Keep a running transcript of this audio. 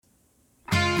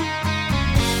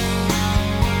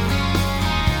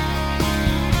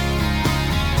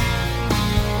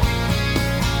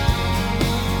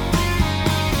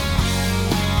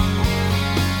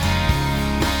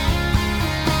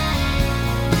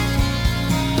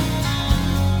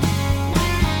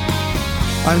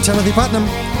I'm Timothy Putnam.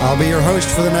 I'll be your host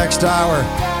for the next hour.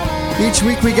 Each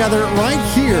week we gather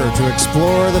right here to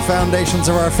explore the foundations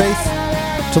of our faith,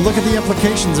 to look at the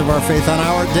implications of our faith on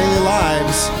our daily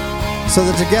lives, so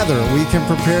that together we can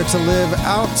prepare to live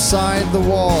outside the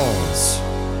walls.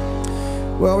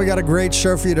 Well, we got a great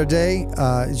show for you today.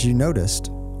 As you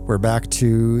noticed, we're back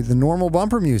to the normal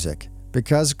bumper music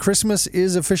because Christmas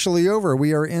is officially over.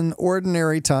 We are in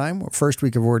ordinary time, first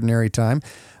week of ordinary time,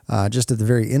 just at the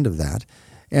very end of that.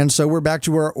 And so we're back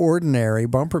to our ordinary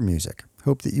bumper music.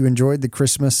 Hope that you enjoyed the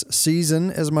Christmas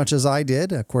season as much as I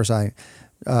did. Of course, I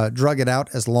drug it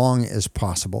out as long as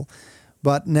possible.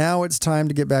 But now it's time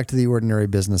to get back to the ordinary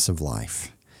business of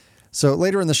life. So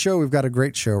later in the show, we've got a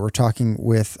great show. We're talking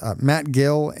with Matt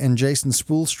Gill and Jason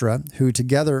Spoolstra, who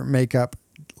together make up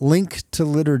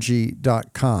lectio.com.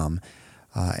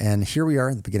 And here we are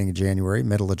at the beginning of January,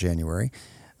 middle of January.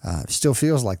 Still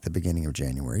feels like the beginning of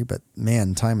January, but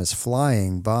man, time is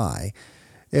flying by.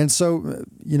 And so,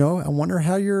 I wonder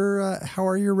how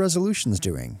are your resolutions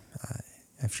doing?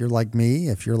 If you're like me,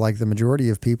 if you're like the majority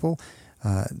of people,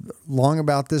 long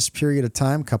about this period of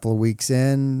time, couple of weeks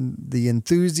in, the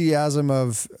enthusiasm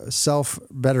of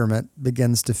self-betterment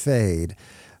begins to fade,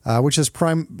 which is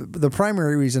the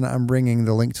primary reason I'm bringing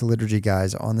the Link to Liturgy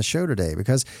guys on the show today,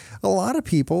 because a lot of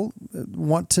people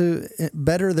want to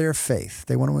better their faith.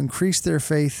 They want to increase their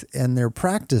faith and their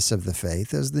practice of the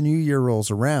faith as the new year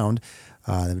rolls around.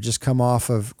 They've just come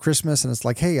off of Christmas, and it's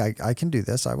like, hey, I can do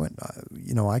this. I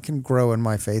can grow in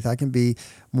my faith. I can be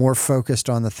more focused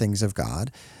on the things of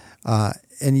God.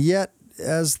 And yet,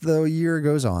 as the year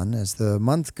goes on, as the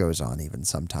month goes on, even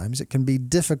sometimes, it can be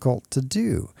difficult to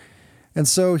do. And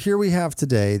so here we have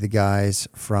today the guys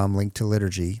from Link to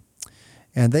Liturgy,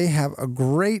 and they have a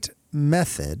great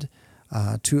method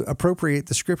to appropriate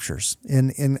the scriptures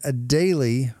in a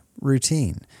daily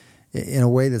routine in a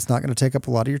way that's not going to take up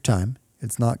a lot of your time.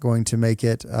 It's not going to make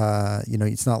it,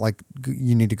 it's not like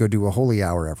you need to go do a holy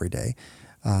hour every day.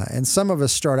 And some of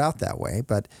us start out that way,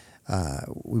 but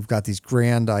we've got these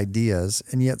grand ideas,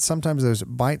 and yet sometimes those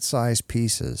bite-sized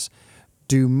pieces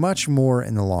do much more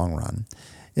in the long run.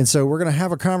 And so we're going to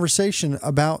have a conversation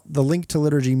about the Link to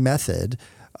Liturgy method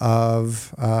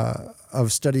of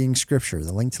studying Scripture,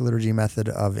 the Link to Liturgy method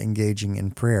of engaging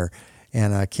in prayer,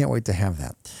 and I can't wait to have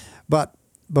that. But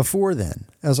before then,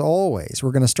 as always,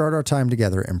 we're going to start our time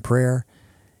together in prayer,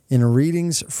 in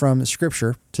readings from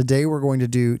Scripture. Today we're going to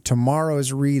do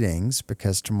tomorrow's readings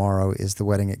because tomorrow is the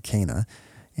wedding at Cana,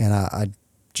 and I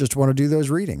just want to do those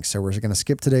readings. So we're going to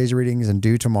skip today's readings and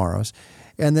do tomorrow's.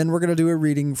 And then we're going to do a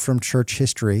reading from church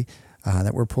history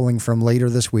that we're pulling from later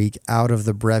this week out of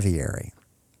the breviary.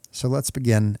 So let's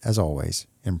begin, as always,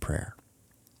 in prayer.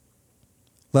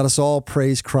 Let us all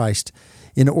praise Christ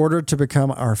in order to become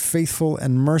our faithful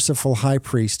and merciful high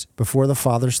priest before the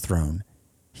Father's throne.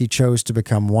 He chose to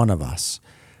become one of us,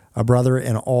 a brother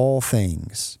in all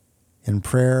things. In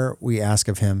prayer, we ask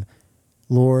of him,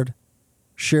 Lord,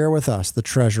 share with us the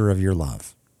treasure of your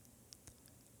love.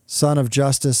 Son of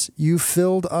justice, you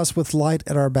filled us with light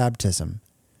at our baptism.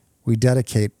 We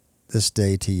dedicate this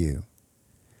day to you.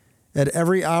 At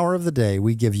every hour of the day,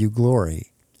 we give you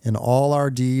glory. In all our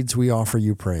deeds, we offer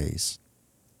you praise.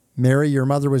 Mary, your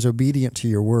mother, was obedient to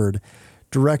your word.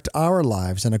 Direct our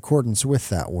lives in accordance with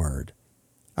that word.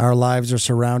 Our lives are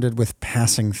surrounded with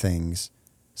passing things.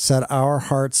 Set our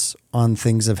hearts on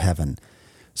things of heaven,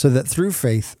 so that through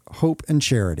faith, hope, and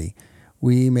charity,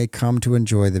 we may come to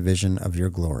enjoy the vision of your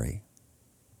glory.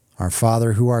 Our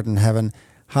Father, who art in heaven,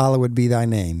 hallowed be thy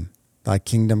name. Thy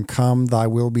kingdom come, thy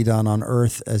will be done on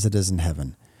earth as it is in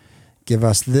heaven. Give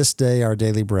us this day our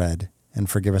daily bread,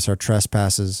 and forgive us our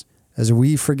trespasses, as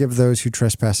we forgive those who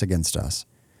trespass against us.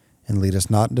 And lead us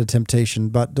not into temptation,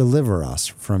 but deliver us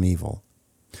from evil.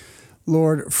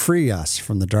 Lord, free us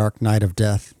from the dark night of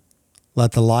death.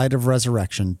 Let the light of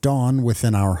resurrection dawn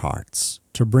within our hearts,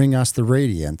 to bring us the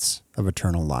radiance of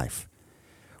eternal life.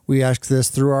 We ask this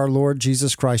through our Lord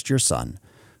Jesus Christ, your Son,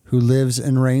 who lives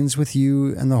and reigns with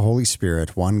you and the Holy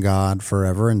Spirit, one God,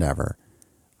 forever and ever.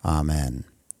 Amen.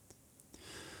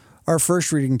 Our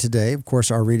first reading today, of course,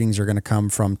 our readings are going to come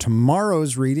from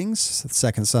tomorrow's readings, the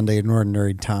second Sunday in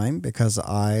Ordinary Time, because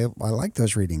I like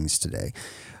those readings today.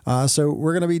 So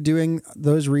we're going to be doing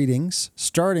those readings,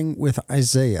 starting with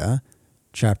Isaiah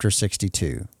chapter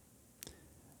 62.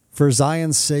 For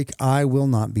Zion's sake, I will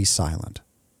not be silent.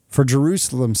 For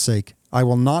Jerusalem's sake, I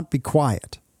will not be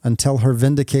quiet until her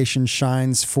vindication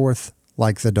shines forth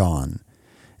like the dawn,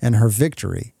 and her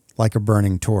victory like a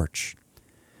burning torch.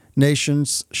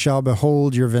 Nations shall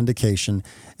behold your vindication,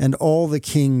 and all the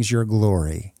kings your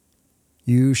glory.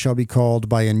 You shall be called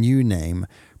by a new name,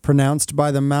 pronounced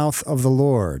by the mouth of the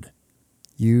Lord.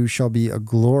 You shall be a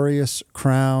glorious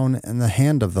crown in the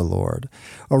hand of the Lord,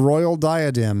 a royal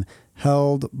diadem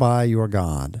held by your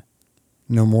God.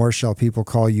 No more shall people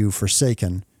call you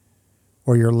forsaken,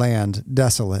 or your land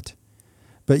desolate.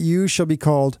 But you shall be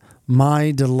called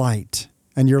my delight,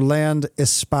 and your land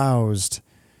espoused.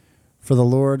 For the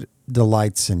Lord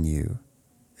delights in you,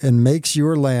 and makes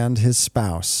your land his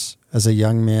spouse, as a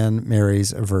young man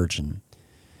marries a virgin.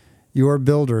 Your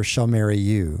builder shall marry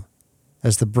you.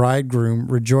 As the bridegroom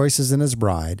rejoices in his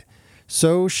bride,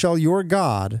 so shall your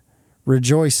God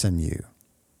rejoice in you.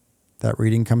 That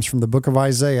reading comes from the book of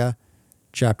Isaiah,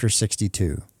 chapter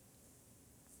 62.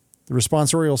 The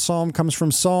responsorial psalm comes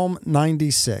from Psalm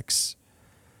 96.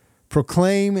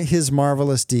 Proclaim his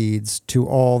marvelous deeds to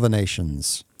all the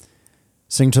nations.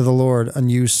 Sing to the Lord a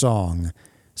new song.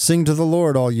 Sing to the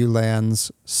Lord, all you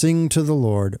lands. Sing to the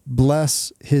Lord.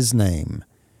 Bless his name.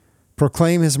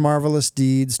 Proclaim his marvelous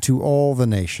deeds to all the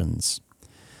nations.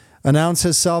 Announce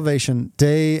his salvation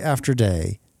day after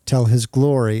day. Tell his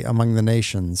glory among the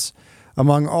nations,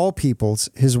 among all peoples,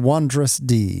 his wondrous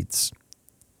deeds.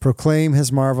 Proclaim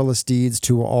his marvelous deeds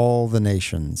to all the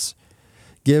nations.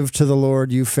 Give to the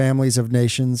Lord, you families of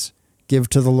nations. Give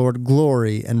to the Lord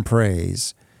glory and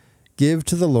praise. Give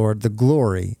to the Lord the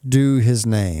glory due his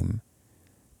name.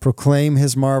 Proclaim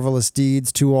his marvelous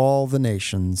deeds to all the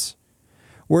nations.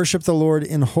 Worship the Lord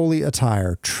in holy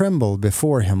attire. Tremble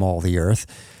before him, all the earth.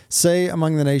 Say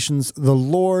among the nations, the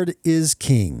Lord is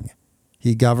king.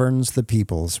 He governs the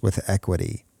peoples with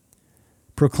equity.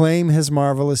 Proclaim his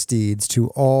marvelous deeds to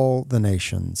all the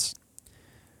nations.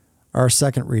 Our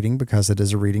second reading, because it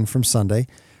is a reading from Sunday,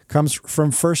 comes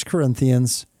from 1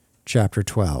 Corinthians chapter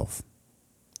 12.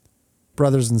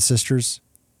 Brothers and sisters,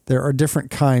 there are different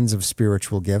kinds of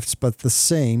spiritual gifts, but the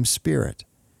same Spirit.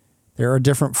 There are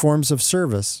different forms of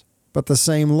service, but the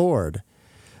same Lord.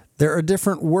 There are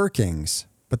different workings,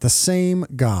 but the same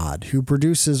God who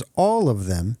produces all of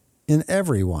them in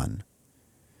everyone.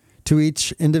 To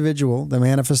each individual, the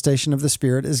manifestation of the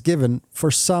Spirit is given for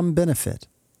some benefit.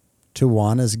 To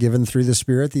one is given through the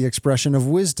Spirit the expression of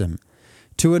wisdom,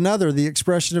 to another the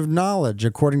expression of knowledge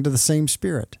according to the same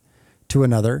Spirit, to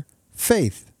another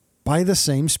faith by the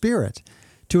same Spirit,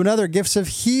 to another gifts of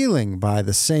healing by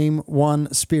the same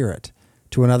one Spirit,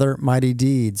 to another mighty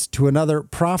deeds, to another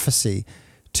prophecy,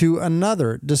 to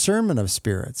another discernment of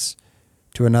spirits,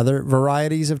 to another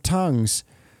varieties of tongues,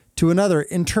 to another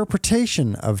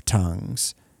interpretation of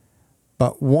tongues.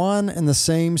 But one and the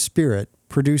same Spirit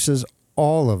produces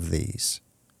all of these,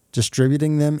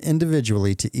 distributing them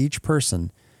individually to each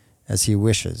person as he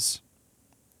wishes.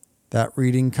 That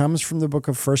reading comes from the book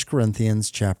of 1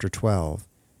 Corinthians chapter 12.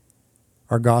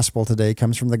 Our gospel today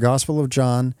comes from the Gospel of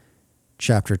John,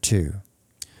 chapter 2.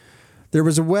 There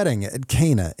was a wedding at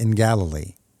Cana in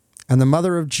Galilee, and the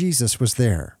mother of Jesus was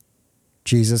there.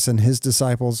 Jesus and his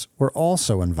disciples were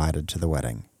also invited to the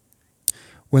wedding.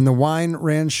 When the wine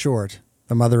ran short,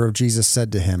 the mother of Jesus said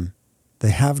to him,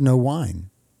 "They have no wine."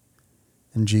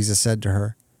 And Jesus said to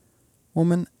her,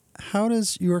 "Woman, how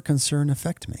does your concern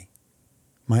affect me?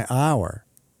 My hour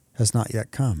has not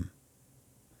yet come."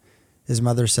 His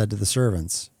mother said to the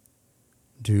servants,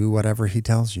 "Do whatever he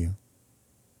tells you."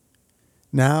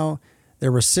 Now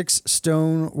there were 6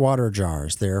 stone water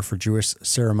jars there for Jewish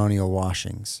ceremonial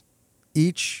washings,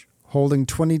 each holding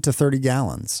 20 to 30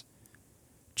 gallons.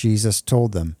 Jesus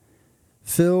told them,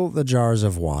 "Fill the jars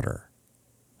of water."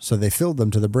 So they filled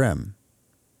them to the brim.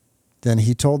 Then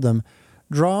he told them,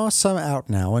 "Draw some out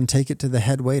now and take it to the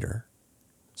head waiter."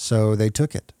 So they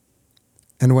took it.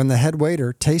 And when the head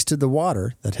waiter tasted the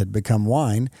water that had become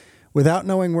wine, without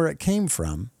knowing where it came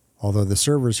from, although the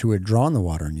servers who had drawn the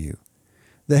water knew,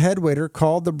 the head waiter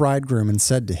called the bridegroom and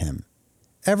said to him,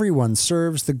 "Everyone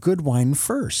serves the good wine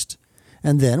first,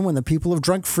 and then, when the people have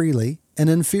drunk freely, an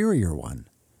inferior one.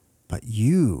 But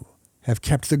you have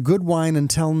kept the good wine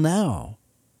until now."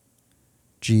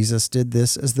 Jesus did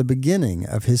this as the beginning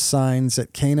of his signs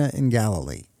at Cana in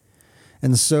Galilee,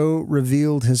 and so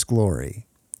revealed his glory,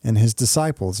 and his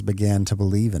disciples began to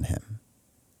believe in him.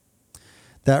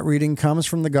 That reading comes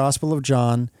from the Gospel of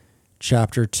John,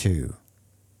 chapter 2.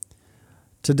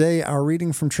 Today, our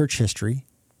reading from church history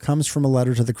comes from a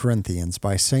letter to the Corinthians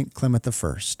by St. Clement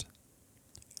I.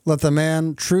 Let the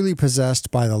man truly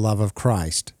possessed by the love of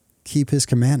Christ keep his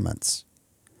commandments.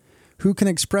 Who can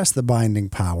express the binding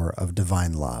power of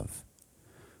divine love?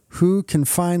 Who can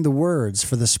find the words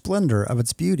for the splendor of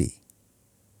its beauty?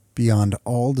 Beyond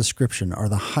all description are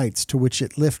the heights to which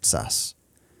it lifts us.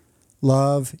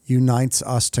 Love unites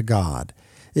us to God,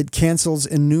 It cancels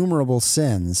innumerable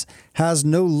sins, has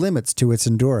no limits to its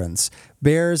endurance,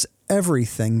 bears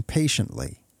everything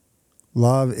patiently.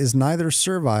 Love is neither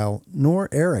servile nor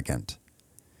arrogant.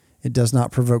 It does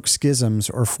not provoke schisms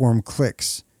or form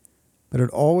cliques, but it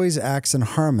always acts in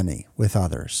harmony with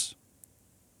others.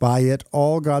 By it,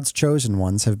 all God's chosen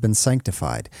ones have been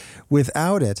sanctified.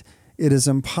 Without it, it is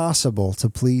impossible to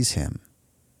please Him.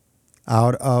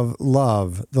 Out of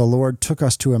love, the Lord took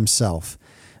us to Himself,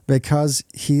 because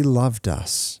He loved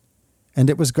us. And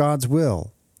it was God's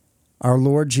will. Our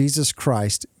Lord Jesus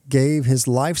Christ gave His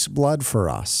life's blood for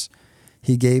us.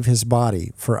 He gave His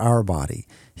body for our body,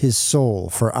 His soul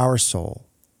for our soul.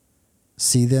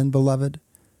 See then, beloved,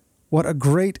 what a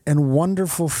great and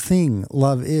wonderful thing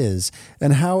love is,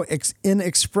 and how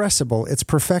inexpressible its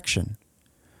perfection.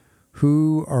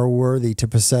 Who are worthy to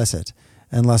possess it,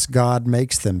 unless God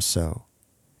makes them so?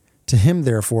 To Him,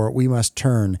 therefore, we must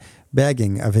turn,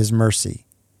 begging of His mercy,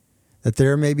 that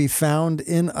there may be found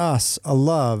in us a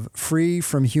love free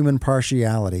from human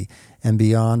partiality and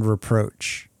beyond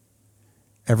reproach.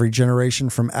 Every generation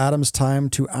from Adam's time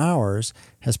to ours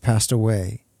has passed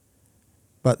away.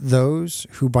 But those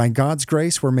who by God's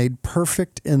grace were made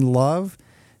perfect in love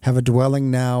have a dwelling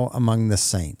now among the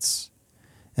saints.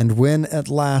 And when at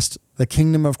last the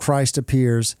kingdom of Christ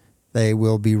appears, they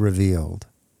will be revealed.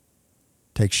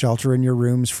 Take shelter in your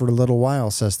rooms for a little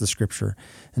while, says the Scripture,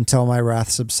 until my wrath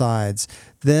subsides.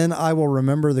 Then I will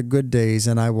remember the good days,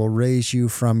 and I will raise you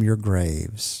from your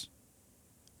graves.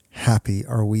 Happy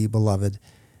are we, beloved,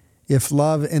 if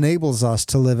love enables us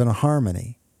to live in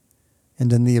harmony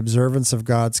and in the observance of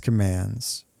God's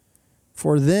commands.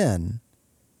 For then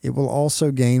it will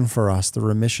also gain for us the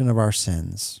remission of our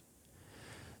sins.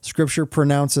 Scripture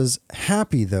pronounces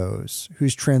happy those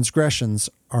whose transgressions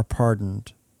are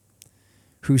pardoned,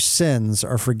 whose sins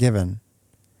are forgiven.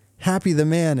 Happy the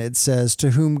man, it says,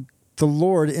 to whom the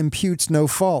Lord imputes no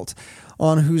fault,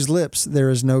 on whose lips there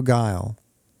is no guile.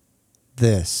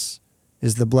 This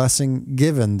is the blessing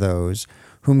given those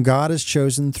whom God has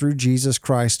chosen through Jesus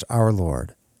Christ our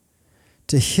Lord.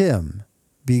 To Him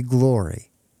be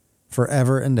glory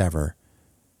forever and ever.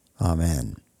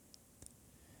 Amen.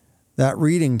 That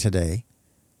reading today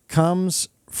comes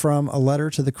from a letter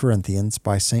to the Corinthians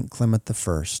by St. Clement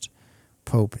I,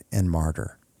 Pope and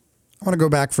Martyr. I want to go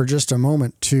back for just a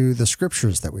moment to the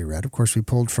scriptures that we read. Of course, we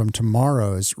pulled from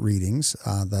tomorrow's readings,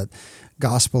 the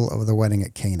Gospel of the Wedding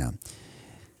at Cana.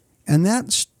 And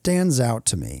that stands out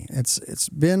to me. It's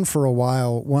been for a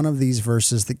while one of these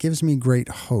verses that gives me great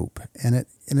hope, and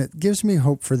it gives me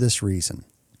hope for this reason.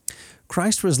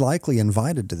 Christ was likely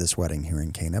invited to this wedding here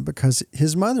in Cana because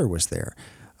His mother was there.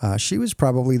 She was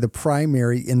probably the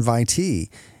primary invitee,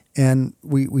 and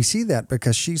we see that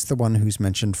because she's the one who's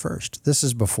mentioned first. This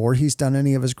is before He's done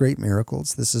any of His great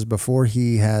miracles. This is before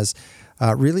He has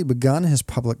really begun His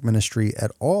public ministry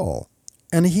at all.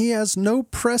 And He has no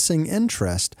pressing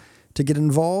interest to get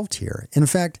involved here. In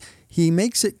fact, He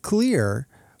makes it clear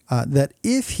that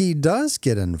if He does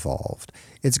get involved,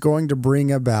 it's going to bring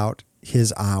about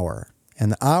His hour.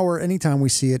 And the hour, anytime we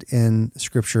see it in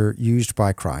Scripture used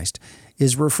by Christ,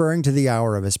 is referring to the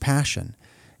hour of His passion.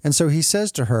 And so He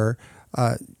says to her,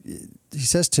 He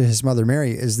says to His mother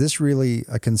Mary, is this really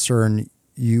a concern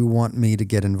you want me to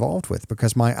get involved with?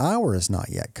 Because my hour has not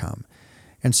yet come.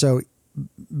 And so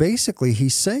basically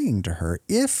He's saying to her,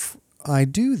 if I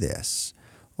do this,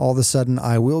 all of a sudden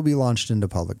I will be launched into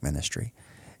public ministry.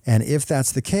 And if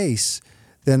that's the case,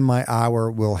 then my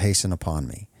hour will hasten upon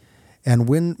me. And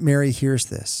when Mary hears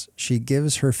this, she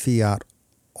gives her fiat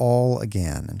all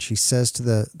again. And she says to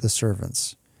the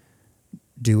servants,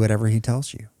 do whatever He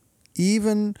tells you.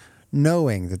 Even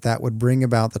knowing that would bring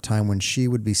about the time when she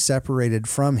would be separated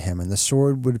from Him and the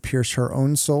sword would pierce her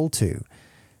own soul too,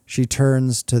 she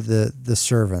turns to the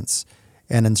servants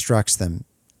and instructs them,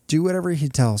 do whatever He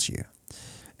tells you.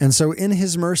 And so in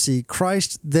His mercy,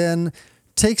 Christ then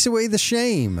takes away the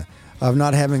shame of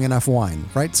not having enough wine,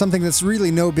 right? Something that's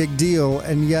really no big deal,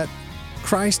 and yet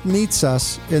Christ meets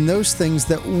us in those things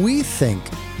that we think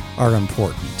are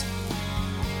important.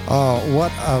 Oh,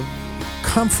 what a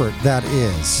comfort that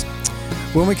is.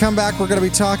 When we come back, we're going to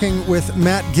be talking with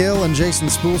Matt Gill and Jason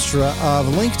Spoolstra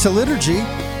of Link to Liturgy.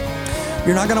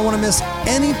 You're not going to want to miss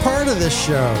any part of this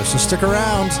show, so stick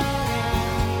around.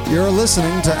 You're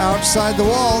listening to Outside the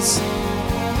Walls.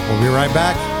 We'll be right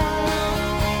back.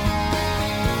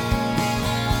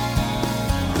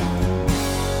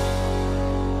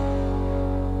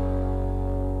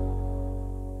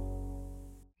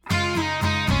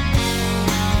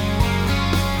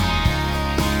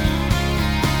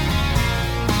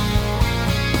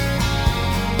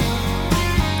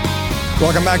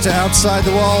 Welcome back to Outside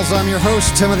the Walls. I'm your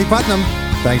host, Timothy Putnam.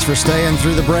 Thanks for staying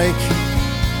through the break.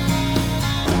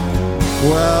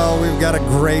 Well, we've got a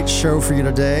great show for you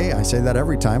today. I say that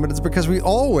every time, but it's because we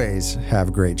always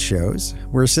have great shows.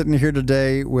 We're sitting here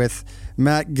today with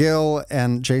Matt Gill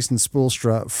and Jason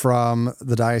Spoolstra from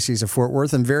the Diocese of Fort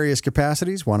Worth in various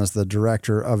capacities. One is the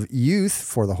director of youth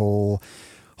for the whole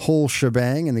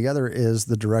shebang, and the other is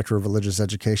the director of religious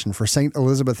education for St.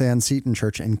 Elizabeth Ann Seton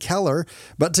Church in Keller.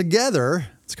 But together,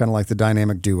 it's kind of like the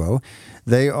dynamic duo,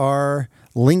 they are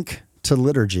Link to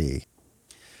Liturgy.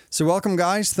 So welcome,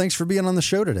 guys. Thanks for being on the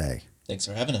show today. Thanks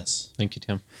for having us. Thank you,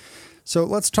 Tim. So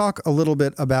let's talk a little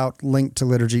bit about Link to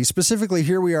Liturgy. Specifically,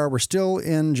 here we are. We're still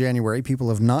in January. People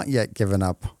have not yet given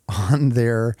up on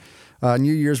their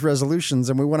New Year's resolutions,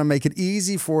 and we want to make it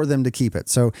easy for them to keep it.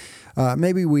 So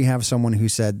maybe we have someone who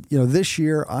said, this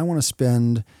year I want to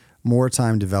spend more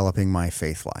time developing my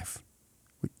faith life.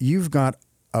 You've got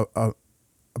a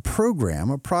program,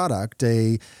 a product,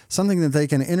 something that they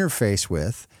can interface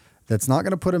with that's not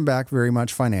going to put them back very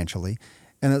much financially,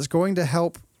 and it's going to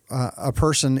help a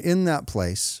person in that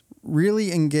place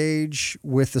really engage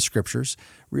with the scriptures,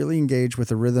 really engage with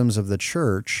the rhythms of the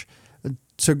church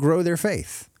to grow their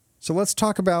faith. So let's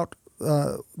talk about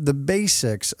the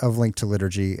basics of Link to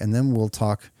Liturgy, and then we'll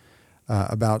talk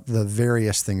about the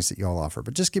various things that you all offer.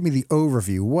 But just give me the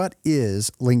overview. What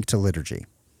is Link to Liturgy?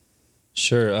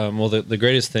 Sure. Well, the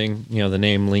greatest thing, the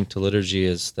name Link to Liturgy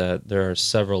is that there are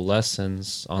several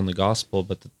lessons on the gospel,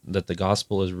 but that the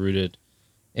gospel is rooted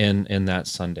in that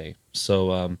Sunday.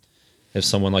 So if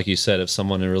someone, like you said, if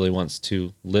someone really wants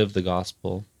to live the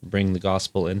gospel, bring the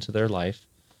gospel into their life,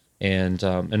 and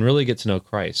really get to know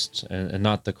Christ, and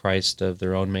not the Christ of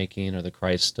their own making or the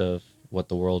Christ of what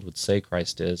the world would say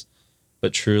Christ is,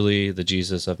 but truly the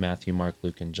Jesus of Matthew, Mark,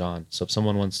 Luke, and John. So if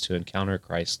someone wants to encounter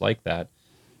Christ like that,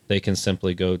 they can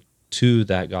simply go to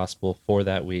that gospel for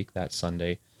that week, that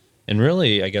Sunday. And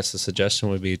really, I guess the suggestion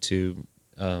would be to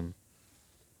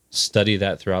study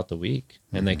that throughout the week,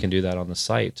 and they can do that on the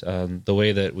site. The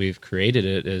way that we've created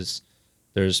it is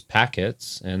there's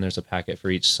packets, and there's a packet for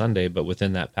each Sunday, but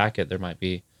within that packet, there might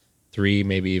be 3,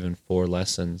 maybe even 4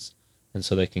 lessons. And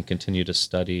so they can continue to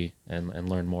study and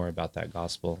learn more about that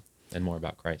gospel and more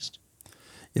about Christ.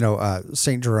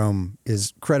 St. Jerome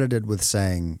is credited with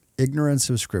saying, ignorance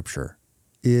of Scripture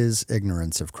is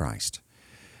ignorance of Christ.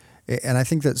 And I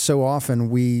think that so often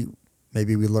we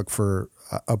look for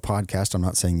a podcast. I'm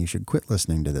not saying you should quit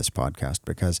listening to this podcast,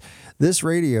 because this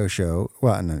radio show,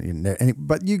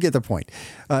 but you get the point.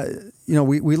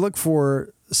 We look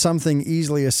for something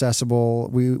easily accessible.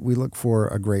 We look for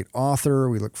a great author.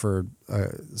 We look for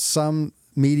some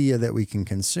media that we can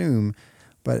consume,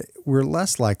 but we're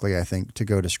less likely, I think, to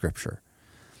go to Scripture.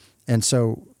 And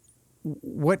so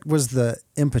what was the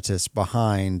impetus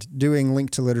behind doing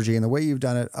Link to Liturgy and the way you've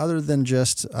done it, other than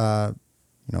just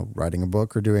writing a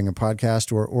book or doing a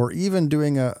podcast, or even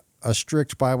doing a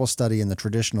strict Bible study in the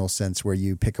traditional sense where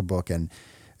you pick a book and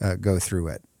go through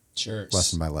it? Sure.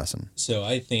 Lesson by lesson. So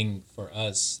I think for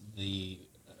us, the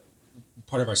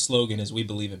part of our slogan is we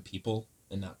believe in people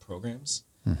and not programs.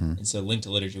 Mm-hmm. And so Link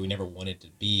to Liturgy, we never wanted to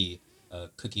be a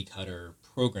cookie cutter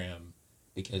program,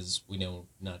 because we know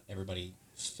not everybody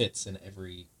fits in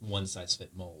every one size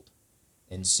fit mold.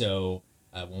 And so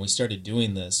when we started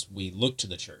doing this, we looked to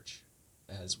the church,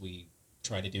 as we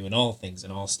try to do in all things,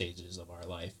 in all stages of our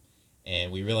life.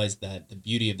 And we realized that the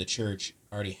beauty of the church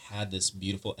already had this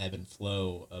beautiful ebb and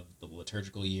flow of the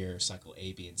liturgical year, cycle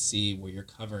A, B, and C, where you're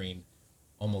covering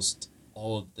almost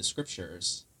all of the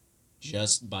scriptures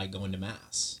just by going to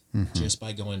Mass, mm-hmm. just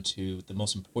by going to the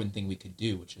most important thing we could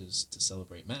do, which is to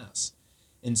celebrate Mass.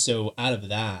 And so out of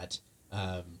that,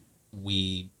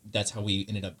 that's how we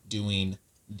ended up doing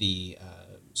the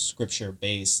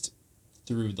scripture-based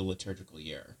through the liturgical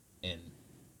year. And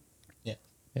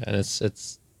and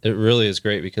it really is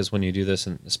great, because when you do this,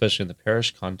 and especially in the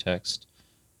parish context,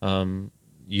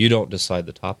 you don't decide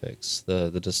the topics.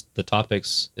 The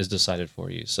topics is decided for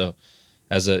you. So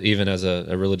even as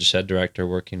a religious ed director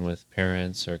working with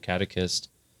parents or catechists,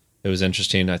 it was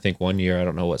interesting. I think one year, I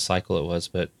don't know what cycle it was,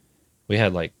 but we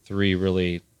had like 3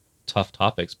 really tough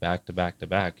topics back to back to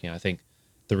back. I think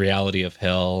the reality of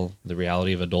hell, the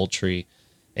reality of adultery.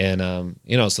 And,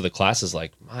 so the class is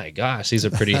like, my gosh, these are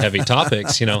pretty heavy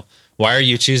topics. Why are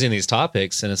you choosing these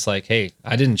topics? And it's like, hey,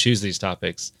 I didn't choose these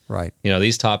topics. Right.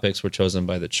 These topics were chosen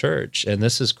by the church, and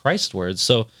this is Christ's words.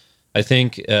 So I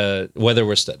think whether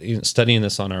we're studying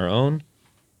this on our own,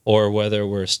 or whether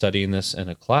we're studying this in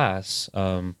a class,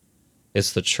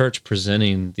 it's the church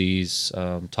presenting these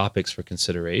topics for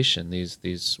consideration.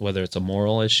 These whether it's a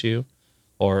moral issue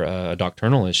or a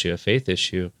doctrinal issue, a faith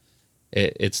issue,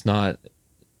 it's not.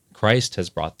 Christ has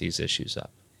brought these issues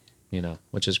up,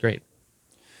 which is great.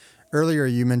 Earlier,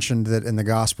 you mentioned that in the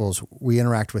Gospels, we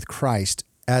interact with Christ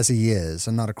as he is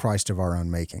and not a Christ of our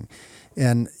own making.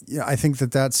 And I think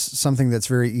that that's something that's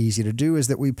very easy to do, is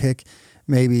that we pick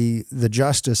maybe the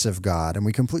justice of God and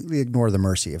we completely ignore the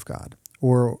mercy of God.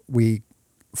 Or we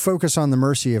focus on the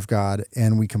mercy of God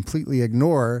and we completely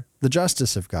ignore the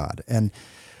justice of God. And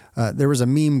there was a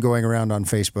meme going around on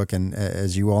Facebook, and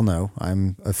as you all know,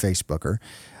 I'm a Facebooker,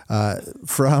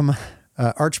 from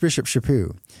Archbishop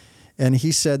Chaput. And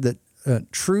he said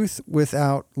that truth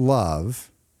without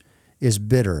love is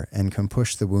bitter and can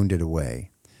push the wounded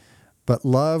away. But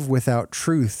love without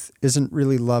truth isn't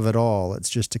really love at all. It's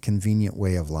just a convenient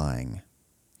way of lying.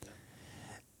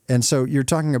 And so you're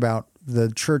talking about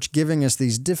the church giving us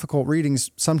these difficult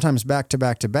readings, sometimes back to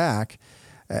back to back,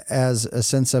 as a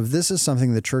sense of this is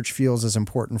something the church feels is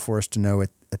important for us to know at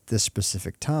this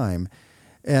specific time.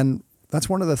 And that's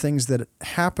one of the things that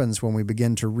happens when we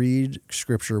begin to read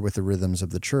Scripture with the rhythms of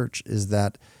the church, is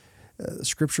that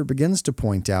Scripture begins to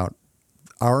point out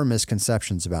our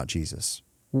misconceptions about Jesus,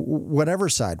 whatever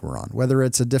side we're on, whether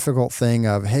it's a difficult thing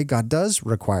of, hey, God does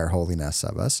require holiness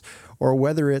of us, or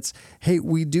whether it's, hey,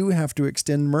 we do have to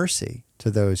extend mercy to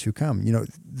those who come.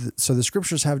 So the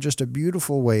Scriptures have just a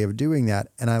beautiful way of doing that.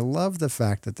 And I love the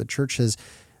fact that the church has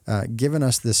given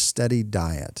us this steady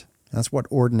diet. That's what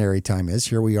ordinary time is.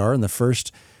 Here we are in the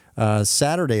first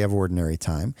Saturday of ordinary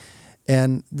time.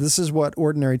 And this is what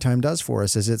ordinary time does for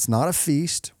us, is it's not a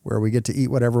feast where we get to eat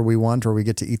whatever we want, or we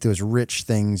get to eat those rich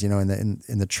things.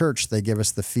 In the church, they give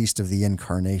us the feast of the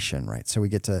incarnation, right? So we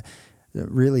get to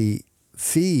really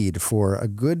feed for a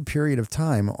good period of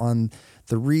time on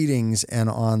the readings and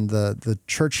on the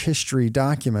church history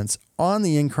documents on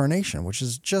the incarnation, which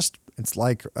is just, it's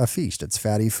like a feast. It's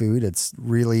fatty food. It's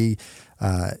really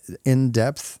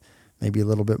in-depth, maybe a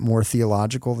little bit more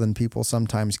theological than people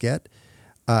sometimes get.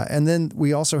 And then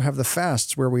we also have the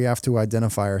fasts where we have to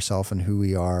identify ourselves and who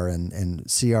we are and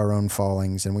see our own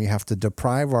fallings, and we have to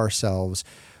deprive ourselves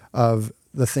of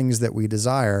the things that we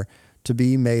desire to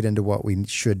be made into what we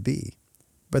should be.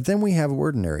 But then we have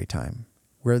ordinary time,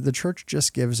 where the church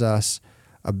just gives us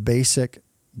a basic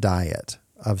diet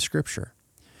of Scripture.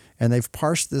 And they've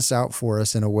parsed this out for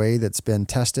us in a way that's been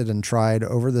tested and tried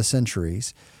over the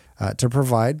centuries to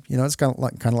provide, it's kind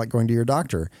of like going to your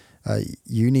doctor.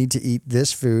 You need to eat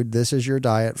this food. This is your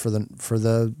diet for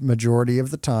the majority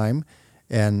of the time,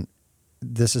 and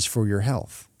this is for your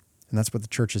health. And that's what the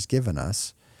church has given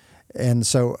us. And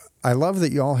so I love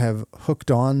that you all have hooked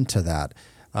on to that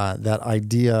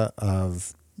idea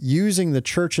of using the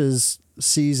church's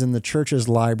season, the church's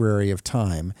library of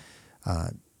time,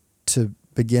 to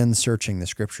begin searching the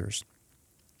Scriptures.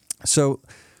 So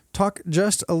talk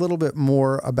just a little bit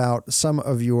more about some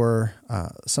of your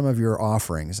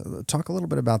offerings. Talk a little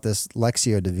bit about this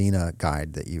Lectio Divina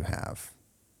guide that you have.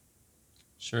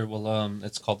 Sure. Well,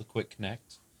 it's called the Quick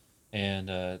Connect, and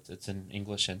it's in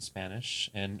English and Spanish.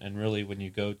 And really, when you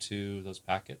go to those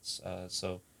packets,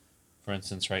 so for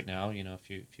instance, right now, if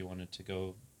you wanted to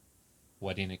go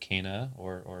wedding at Cana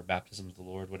or baptism of the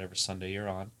Lord, whatever Sunday you're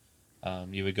on,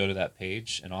 you would go to that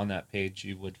page, and on that page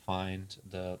you would find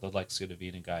the Lectio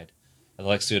Divina guide. The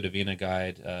Lectio Divina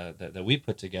guide that we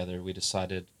put together, we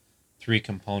decided 3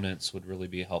 components would really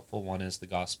be helpful. One is the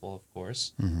gospel, of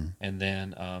course, and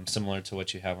then similar to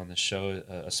what you have on the show,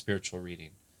 a spiritual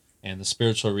reading. And the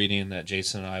spiritual reading that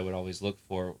Jason and I would always look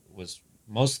for was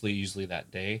mostly usually that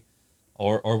day,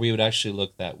 or we would actually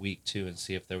look that week too and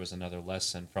see if there was another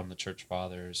lesson from the church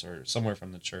fathers or somewhere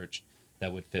from the church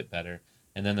that would fit better.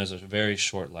 And then there's a very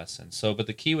short lesson. So, but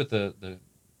the key with the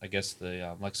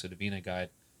Lectio Divina guide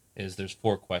is there's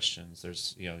 4 questions.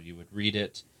 There's, you would read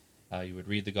it, you would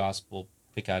read the gospel,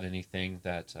 pick out anything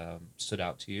that stood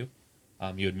out to you.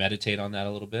 You would meditate on that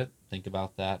a little bit, think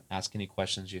about that, ask any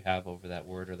questions you have over that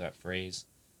word or that phrase,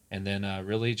 and then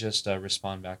really just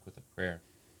respond back with a prayer.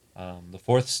 The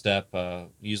 4th step,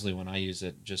 usually when I use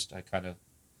it, I kind of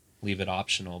leave it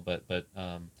optional, but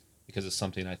because it's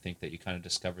something I think that you kind of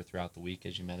discover throughout the week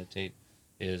as you meditate,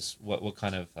 is what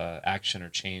kind of action or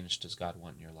change does God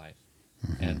want in your life?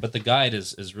 But the guide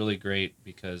is really great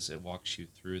because it walks you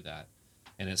through that,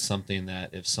 and it's something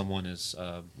that if someone is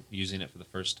using it for the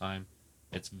first time,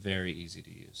 it's very easy to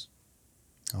use.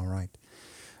 All right.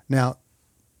 Now,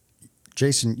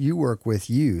 Jason, you work with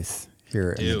youth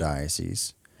here in the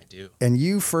diocese. I do. And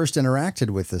you first interacted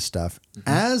with this stuff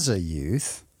as a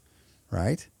youth,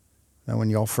 right? Now, when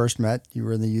y'all first met, you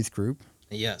were in the youth group?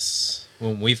 Yes.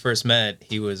 When we first met,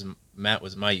 Matt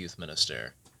was my youth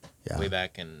minister. Yeah. Way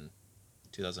back in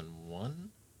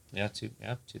 2001? Yeah,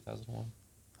 2001.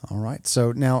 All right.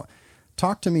 So now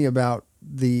talk to me about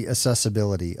the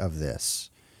accessibility of this.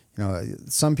 You know,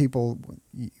 some people,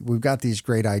 we've got these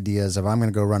great ideas of, I'm going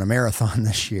to go run a marathon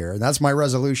this year. That's my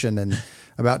resolution. And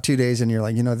about 2 days, and you're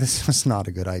like, this is not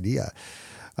a good idea.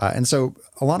 And so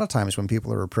a lot of times when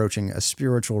people are approaching a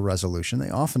spiritual resolution, they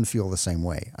often feel the same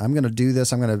way. I'm going to do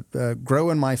this. I'm going to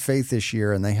grow in my faith this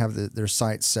year. And they have their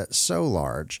sights set so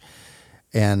large.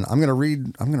 And I'm going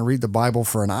to read the Bible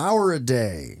for an hour a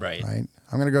day. Right. I'm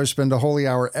going to go spend a holy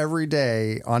hour every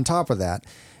day on top of that.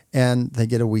 And they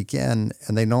get a weekend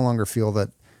and they no longer feel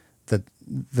that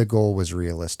the goal was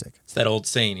realistic. It's that old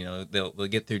saying, they'll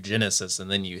get through Genesis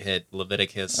and then you hit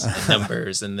Leviticus and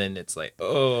Numbers and then it's like,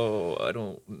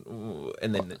 and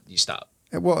then you stop.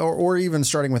 Well, or even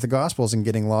starting with the Gospels and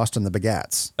getting lost in the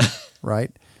begats,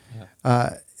 right?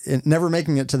 Yeah. Never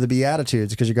making it to the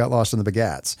Beatitudes because you got lost in the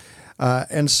begats.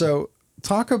 And so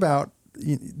talk about,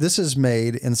 this is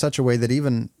made in such a way that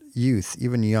even youth,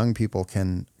 even young people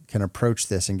can approach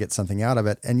this and get something out of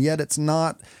it. And yet it's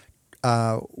not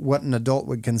what an adult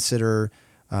would consider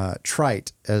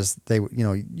trite, as they,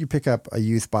 you pick up a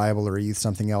youth Bible or a youth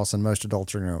something else, and most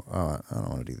adults are going to go, oh, I don't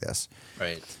want to do this.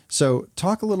 Right. So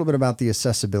talk a little bit about the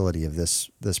accessibility of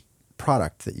this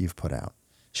product that you've put out.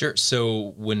 Sure.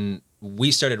 So when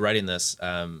we started writing this,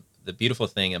 the beautiful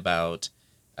thing about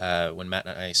when Matt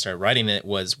and I started writing it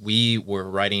was we were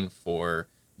writing for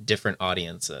different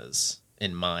audiences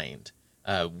in mind.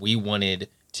 We wanted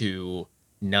to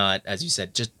not, as you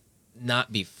said, just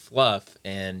not be fluff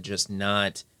and just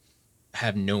not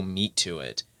have no meat to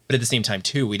it. But at the same time,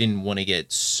 too, we didn't want to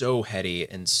get so heady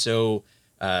and so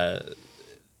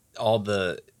all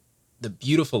the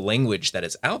beautiful language that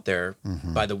is out there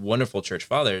by the wonderful church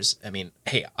fathers. I mean,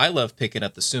 hey, I love picking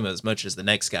up the Summa as much as the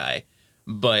next guy,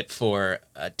 but for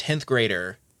a 10th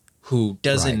grader who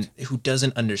doesn't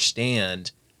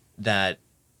understand that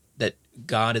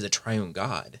God is a triune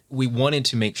God, we wanted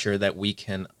to make sure that we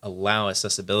can allow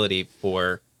accessibility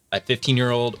for a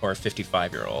 15-year-old or a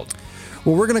 55-year-old.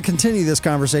 Well, we're going to continue this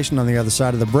conversation on the other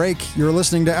side of the break. You're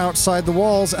listening to Outside the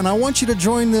Walls, and I want you to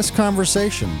join this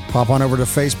conversation. Pop on over to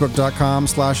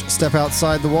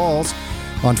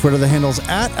facebook.com/stepoutsideTheWalls. On Twitter, the handle's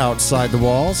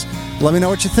 @OutsideTheWalls. Let me know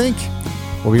what you think.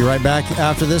 We'll be right back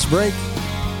after this break.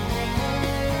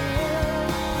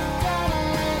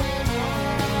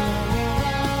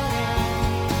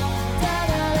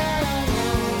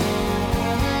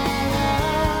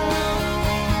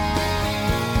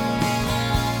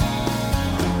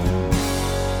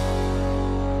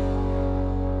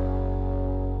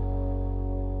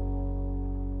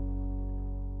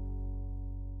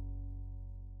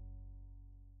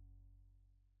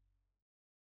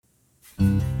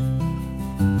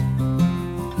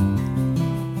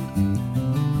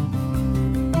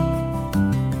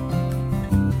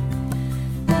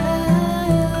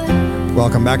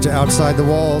 Welcome back to Outside the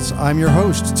Walls. I'm your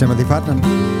host, Timothy Putnam.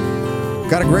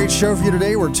 Got a great show for you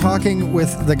today. We're talking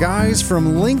with the guys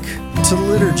from Link to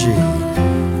Liturgy,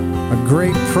 a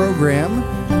great program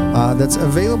that's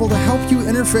available to help you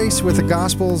interface with the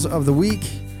Gospels of the week,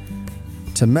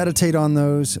 to meditate on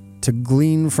those, to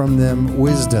glean from them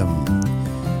wisdom.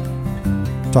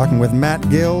 Talking with Matt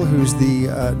Gill, who's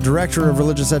the Director of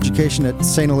Religious Education at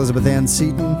St. Elizabeth Ann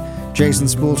Seton, Jason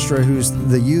Spoolstra, who's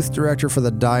the Youth Director for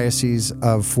the Diocese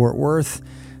of Fort Worth.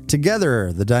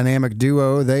 Together, the dynamic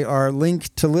duo, they are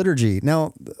Link to Liturgy.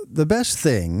 Now, the best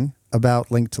thing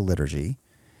about Link to Liturgy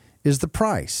is the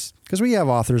price, because we have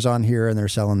authors on here and they're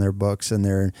selling their books and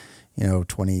they're, $20,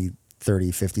 $30,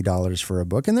 $50 for a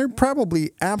book, and they're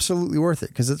probably absolutely worth it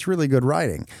because it's really good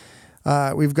writing.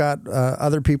 We've got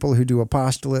other people who do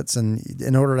apostolates, and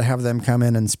in order to have them come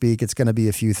in and speak, it's going to be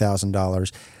a few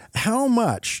 $1,000s. How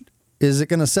much is it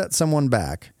going to set someone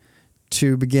back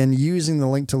to begin using the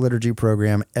Link to Liturgy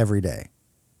program every day?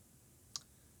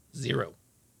 0.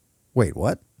 Wait,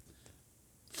 what?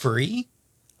 Free?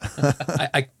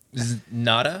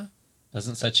 Nada?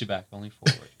 Doesn't set you back, only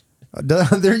forward.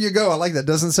 There you go. I like that.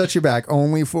 Doesn't set you back,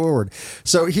 only forward.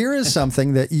 So here is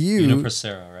something that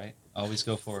Uniprocera, right? Always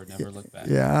go forward, never look back.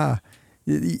 Yeah.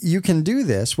 You can do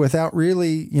this without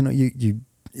really,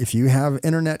 if you have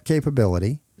internet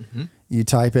capability, you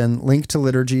type in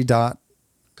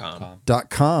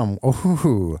linktoliturgy.com.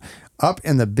 Oh, up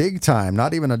in the big time,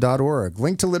 not even a .org.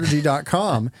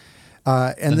 Linktoliturgy.com.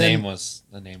 And the name was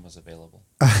available.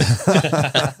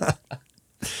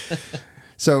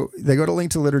 So they go to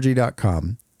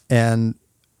linktoliturgy.com, and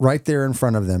right there in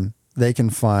front of them, they can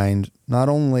find not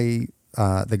only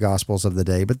the Gospels of the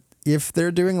day, but if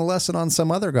they're doing a lesson on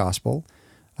some other Gospel,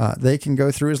 they can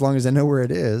go through, as long as they know where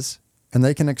it is, and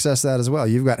they can access that as well.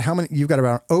 You've got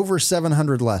about over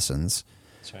 700 lessons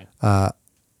That's right.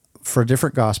 For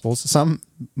different gospels, some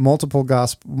multiple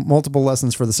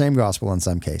lessons for the same gospel in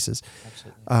some cases,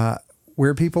 Absolutely.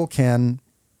 where people can,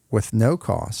 with no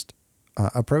cost,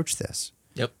 approach this.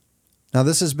 Yep. Now,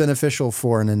 this is beneficial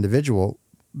for an individual,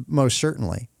 most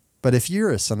certainly. But if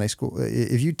you're a Sunday school,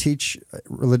 if you teach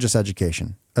religious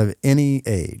education of any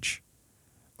age,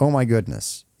 oh my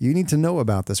goodness, you need to know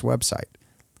about this website.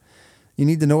 You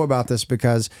need to know about this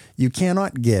because you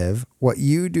cannot give what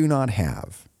you do not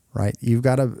have, right? You've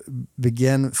got to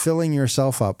begin filling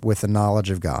yourself up with the knowledge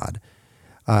of God.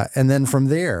 And then from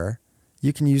there,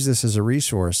 you can use this as a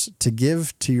resource to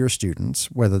give to your students,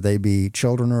 whether they be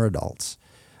children or adults,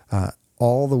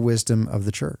 all the wisdom of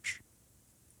the church.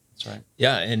 That's right.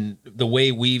 Yeah, and the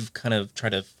way we've kind of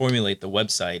tried to formulate the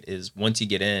website is once you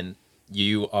get in,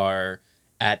 you are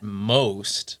at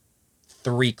most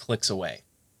 3 clicks away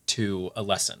to a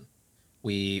lesson.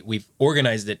 We've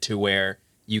organized it to where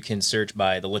you can search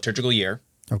by the liturgical year.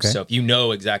 Okay. So if you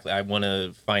know exactly, I want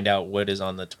to find out what is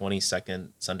on the 22nd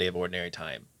Sunday of Ordinary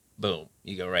Time, boom,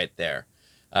 you go right there.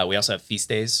 We also have feast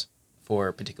days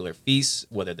for particular feasts,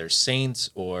 whether they're saints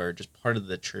or just part of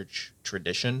the church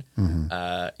tradition.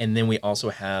 And then we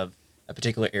also have a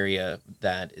particular area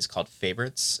that is called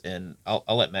favorites, and I'll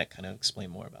let Matt kind of explain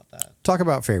more about that. Talk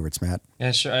about favorites, Matt.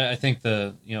 Yeah, sure. I think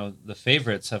the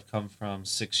favorites have come from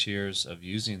 6 years of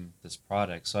using this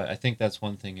product. So I think that's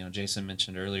one thing. Jason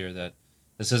mentioned earlier that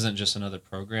this isn't just another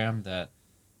program. That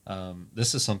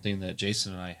this is something that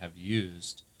Jason and I have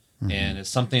used, and it's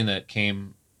something that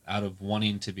came out of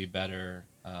wanting to be better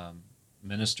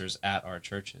ministers at our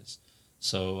churches.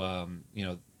 So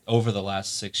over the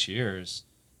last 6 years,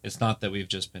 it's not that we've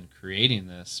just been creating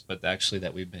this, but actually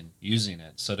that we've been using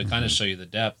it. So to kind of show you the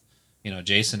depth,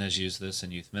 Jason has used this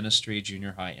in youth ministry,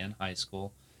 junior high and high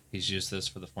school. He's used this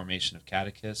for the formation of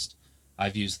catechists.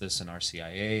 I've used this in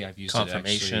RCIA. I've used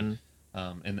Confirmation. it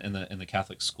actually in the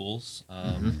Catholic schools.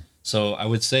 So I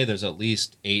would say there's at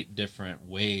least 8 different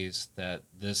ways that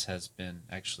this has been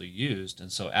actually used.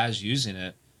 And so as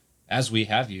we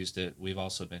have used it, we've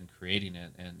also been creating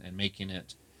it and making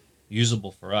it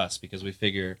usable for us, because we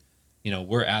figure,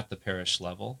 we're at the parish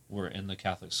level, we're in the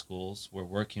Catholic schools, we're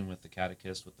working with the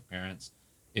catechist, with the parents.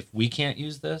 If we can't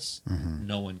use this,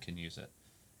 no one can use it.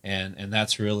 And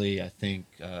that's really, I think,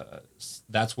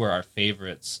 that's where our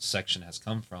favorites section has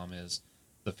come from. Is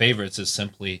the favorites is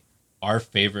simply our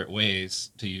favorite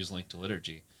ways to use Link to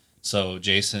Liturgy. So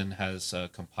Jason has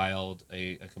compiled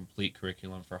a complete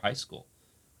curriculum for high school.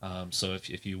 So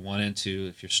if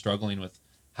you're struggling with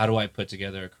how do I put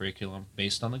together a curriculum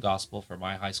based on the gospel for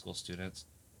my high school students,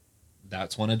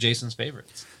 that's one of Jason's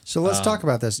favorites. So let's talk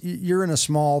about this. You're in a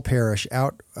small parish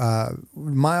out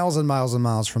miles and miles and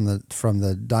miles from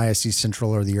the diocese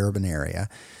central or the urban area.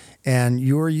 And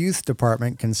your youth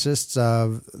department consists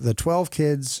of the 12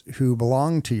 kids who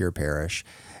belong to your parish,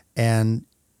 and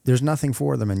there's nothing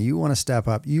for them, and you want to step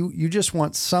up. You just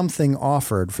want something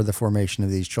offered for the formation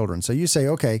of these children. So you say,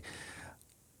 okay,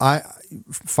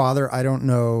 Father, I don't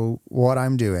know what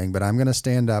I'm doing, but I'm going to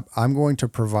stand up. I'm going to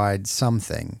provide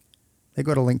something. They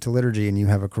go to Link to Liturgy, and you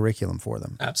have a curriculum for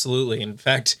them. Absolutely. In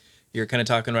fact, you're kind of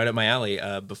talking right up my alley.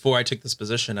 Before I took this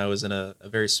position, I was in a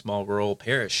very small rural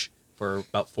parish for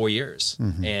about 4 years.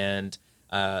 And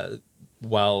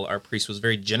while our priest was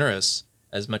very generous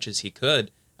as much as he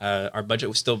could, our budget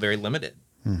was still very limited,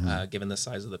 given the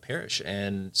size of the parish.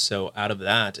 And so out of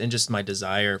that, and just my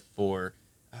desire for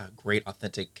great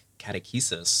authentic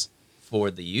catechesis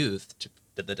for the youth,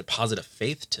 the deposit of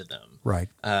faith to them. Right.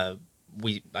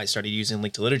 I started using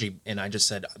Link to Liturgy, and I just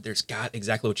said,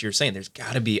 exactly what you're saying. There's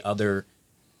got to be other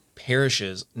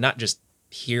parishes, not just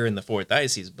here in the 4th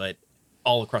Diocese, but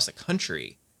all across the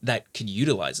country that could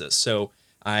utilize this. So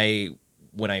I've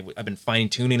been fine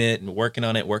tuning it and working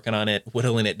on it,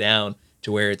 whittling it down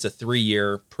to where it's a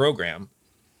 3-year program,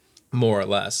 more or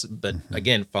less. But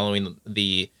again, following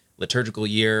the liturgical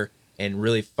year and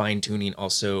really fine tuning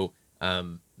also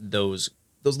those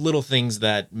little things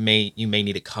that you may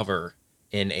need to cover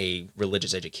in a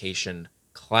religious education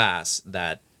class,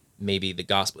 that maybe the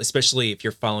gospel, especially if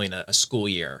you're following a school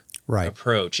year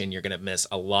approach and you're going to miss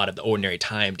a lot of the ordinary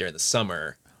time during the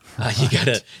summer. You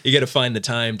gotta find the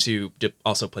time to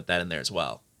also put that in there as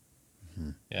well.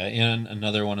 Yeah, and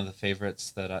another one of the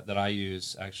favorites that I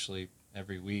use actually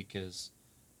every week is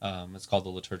it's called the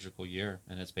liturgical year,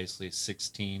 and it's basically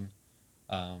 16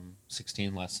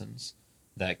 lessons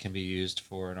that can be used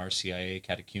for an RCIA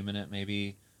catechumenate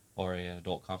maybe, or an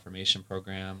adult confirmation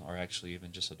program, or actually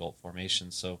even just adult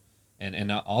formation. So,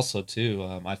 and also too,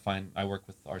 I work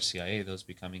with RCIA, those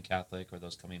becoming Catholic or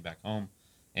those coming back home,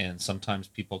 and sometimes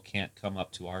people can't come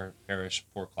up to our parish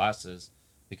for classes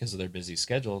because of their busy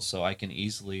schedule. So I can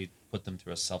easily put them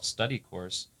through a self-study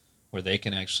course where they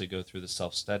can actually go through the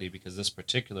self-study, because this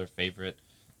particular favorite,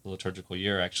 the liturgical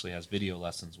year, actually has video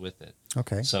lessons with it.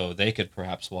 Okay. So they could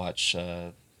perhaps watch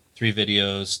 3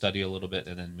 videos, study a little bit,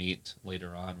 and then meet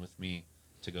later on with me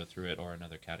to go through it, or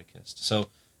another catechist. So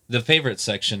the favorite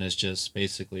section is just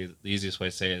basically, the easiest way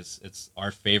to say is it's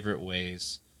our favorite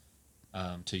ways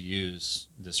to use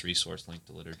this resource, Linked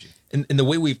to Liturgy. And the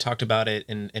way we've talked about it,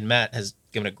 and Matt has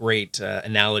given a great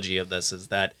analogy of this, is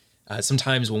that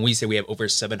sometimes when we say we have over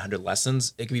 700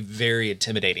 lessons, it can be very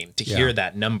intimidating to hear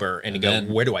that number and to go,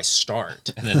 where do I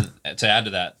start? And then to add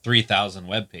to that, 3,000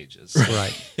 web pages.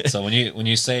 Right. So when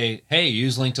you say, hey,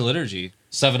 use Linked to Liturgy,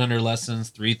 700 lessons,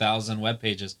 3,000 web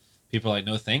pages, people are like,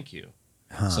 no, thank you.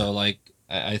 So like,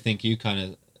 I think you kind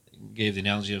of gave the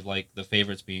analogy of like the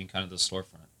favorites being kind of the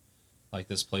storefront, like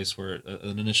this place where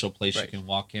an initial place you can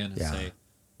walk in and say,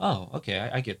 oh, okay,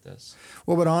 I get this.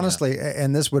 Well, but honestly,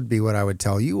 and this would be what I would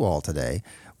tell you all today,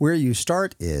 where you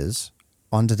start is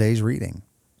on today's reading.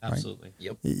 Absolutely. Right?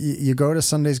 Yep. You go to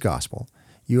Sunday's Gospel,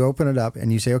 you open it up,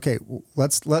 and you say, okay,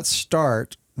 let's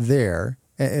start there.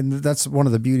 And that's one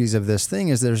of the beauties of this thing,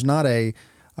 is there's not a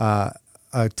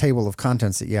table of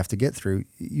contents that you have to get through.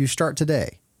 You start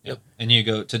today. Yep. And you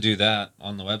go to do that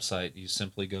on the website, you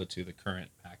simply go to the current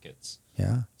packets.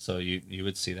 Yeah. So you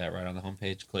would see that right on the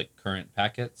homepage. Click current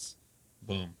packets.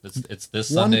 Boom. It's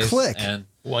this One Sunday. click. And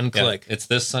One click. It's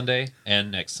this Sunday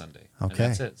and next Sunday. Okay.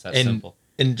 And that's it. It's that simple.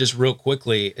 And just real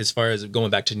quickly, as far as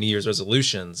going back to New Year's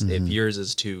resolutions, if yours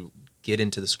is to get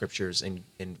into the scriptures and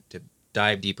to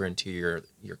dive deeper into your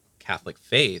Catholic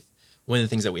faith, one of the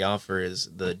things that we offer is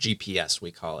the GPS,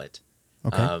 we call it.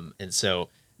 Okay. And so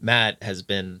Matt has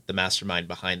been the mastermind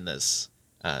behind this.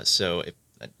 So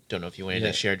I don't know if you wanted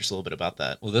to share just a little bit about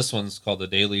that. Well, this one's called the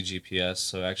Daily GPS.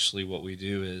 So actually what we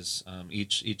do is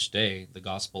each day, the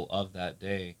gospel of that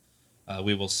day,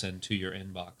 we will send to your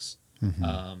inbox.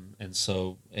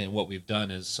 And what we've done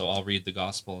is, so I'll read the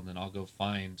gospel and then I'll go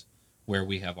find where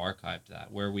we have archived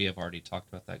that, where we have already talked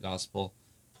about that gospel,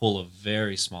 pull a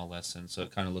very small lesson. So it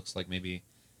kind of looks like maybe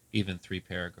even 3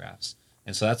 paragraphs.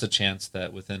 And so that's a chance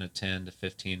that within a 10 to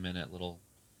 15 minute little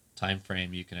time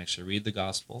frame, you can actually read the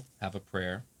gospel, have a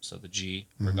prayer. So the G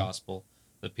for gospel,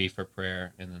 the P for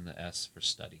prayer, and then the S for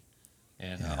study.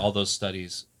 And all those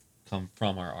studies come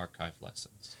from our archive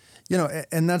lessons. You know,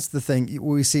 and that's the thing.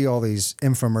 We see all these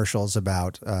infomercials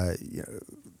about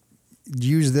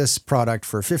use this product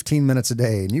for 15 minutes a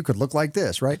day and you could look like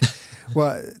this, right?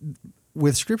 Well,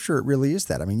 with Scripture, it really is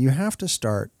that. I mean, you have to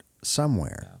start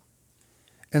somewhere. Yeah.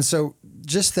 And so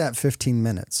just that 15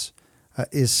 minutes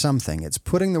is something. It's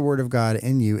putting the Word of God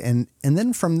in you. And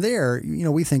then from there, you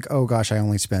know, we think, oh, gosh, I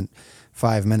only spent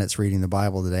 5 minutes reading the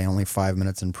Bible today, only 5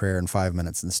 minutes in prayer and 5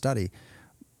 minutes in study.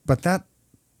 But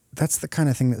that's the kind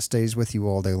of thing that stays with you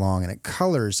all day long, and it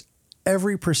colors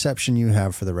every perception you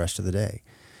have for the rest of the day.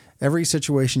 Every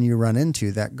situation you run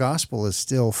into, that gospel is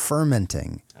still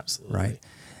fermenting. Absolutely. Right?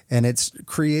 And it's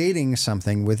creating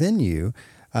something within you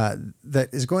that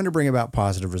is going to bring about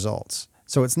positive results.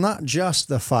 So it's not just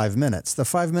the 5 minutes. The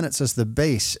 5 minutes is the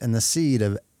base and the seed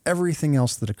of everything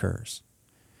else that occurs.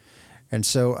 And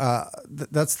so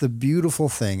that's the beautiful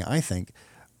thing, I think,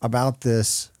 about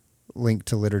this Linked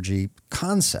to Liturgy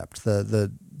concept,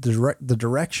 the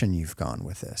direction you've gone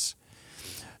with this.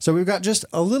 So we've got just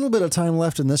a little bit of time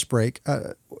left in this break.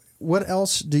 What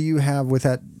else do you have with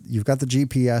that? You've got the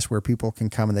GPS where people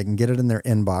can come and they can get it in their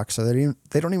inbox, so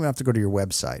they don't even have to go to your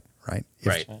website, right?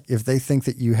 If they think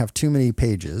that you have too many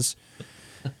pages,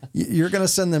 you're going to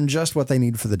send them just what they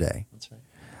need for the day. That's right.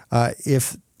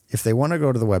 If they want to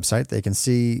go to the website, they can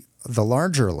see the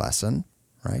larger lesson,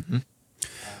 right? Mm-hmm.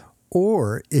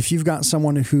 Or if you've got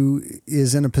someone who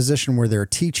is in a position where they're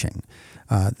teaching,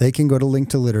 they can go to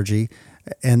Linked to Liturgy,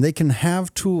 and they can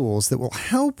have tools that will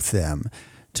help them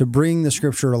to bring the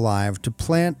Scripture alive, to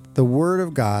plant the Word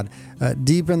of God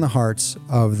deep in the hearts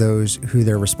of those who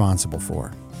they're responsible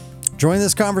for. Join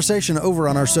this conversation over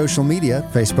on our social media,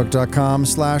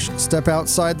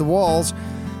 facebook.com/stepoutside-the-walls.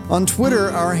 On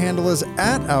Twitter, our handle is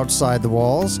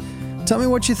 @OutsideTheWalls. Tell me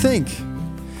what you think.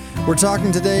 We're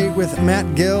talking today with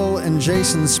Matt Gill and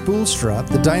Jason Spoolstra,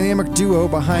 the dynamic duo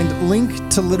behind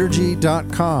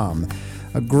linkedtoliturgy.com,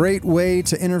 a great way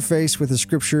to interface with the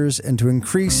Scriptures and to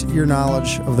increase your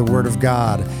knowledge of the Word of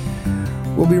God.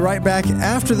 We'll be right back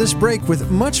after this break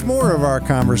with much more of our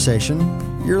conversation.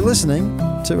 You're listening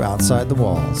to Outside the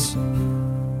Walls.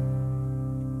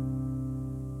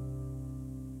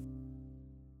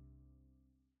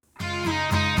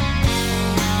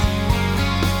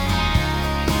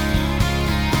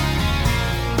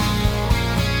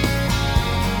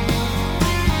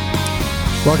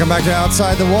 Welcome back to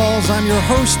Outside the Walls. I'm your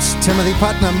host, Timothy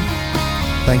Putnam.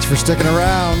 Thanks for sticking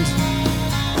around.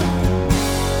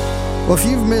 Well, if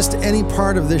you've missed any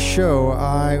part of this show,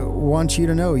 I want you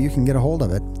to know you can get a hold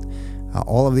of it.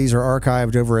 All of these are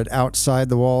archived over at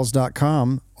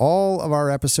OutsideTheWalls.com. All of our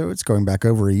episodes going back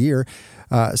over a year.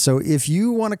 So if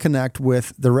you want to connect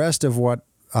with the rest of what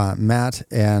Matt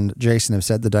and Jason have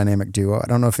said, the dynamic duo, I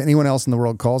don't know if anyone else in the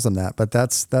world calls them that, but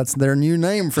that's their new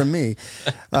name from me.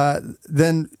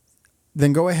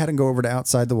 Then go ahead and go over to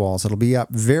Outside the Walls. It'll be up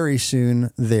very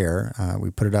soon there.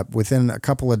 We put it up within a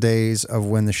couple of days of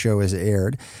when the show is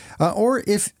aired. Or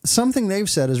if something they've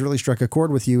said has really struck a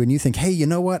chord with you and you think, hey, you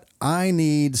know what? I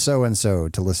need so-and-so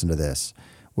to listen to this.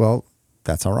 Well,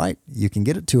 that's all right. You can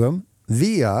get it to them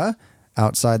via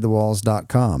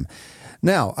OutsideTheWalls.com.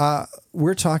 Now,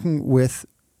 we're talking with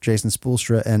Jason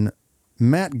Spoolstra and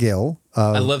Matt Gill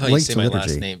of I love how you say my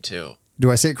Liturgy. last name, too.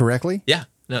 Do I say it correctly? Yeah.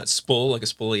 No, it's spool, like a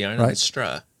spool of yarn, Right. and it's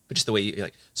stra. But just the way you're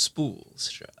like,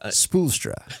 Spoolstra.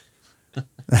 Spoolstra.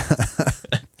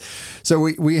 So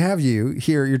we have you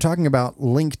here. You're talking about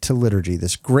Link to Liturgy,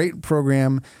 this great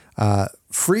program,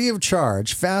 free of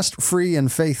charge, fast, free,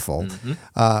 and faithful,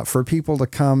 for people to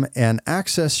come and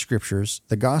access scriptures,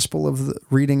 the gospel of the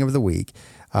reading of the week,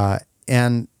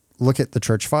 and look at the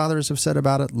church fathers have said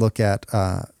about it, look at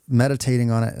meditating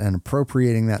on it and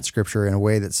appropriating that scripture in a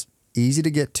way that's easy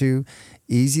to get to,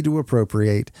 easy to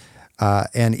appropriate,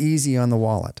 and easy on the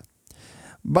wallet.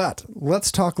 But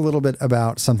let's talk a little bit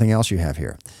about something else you have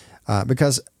here.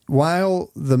 Because while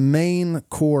the main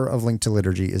core of Link to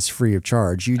Liturgy is free of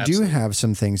charge, you do have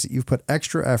some things that you've put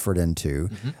extra effort into,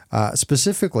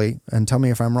 specifically, and tell me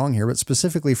if I'm wrong here, but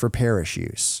specifically for parish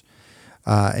use.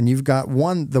 And you've got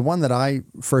the one that I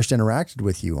first interacted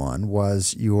with you on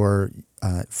was your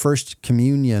First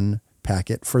Communion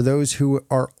packet for those who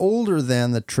are older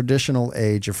than the traditional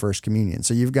age of First Communion.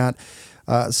 So you've got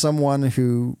someone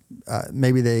who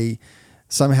maybe they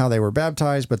were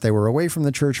baptized, but they were away from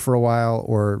the church for a while,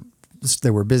 or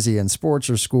they were busy in sports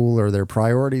or school, or their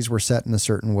priorities were set in a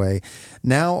certain way.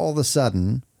 Now, all of a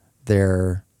sudden,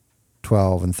 they're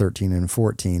 12 and 13 and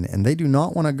 14, and they do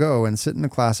not want to go and sit in a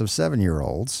class of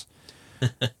 7-year-olds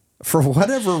for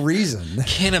whatever reason.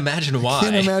 Can't imagine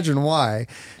why.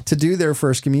 To do their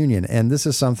First Communion. And this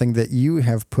is something that you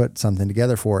have put something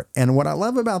together for. And what I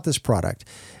love about this product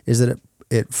is that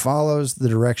it follows the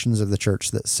directions of the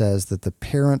church that says that the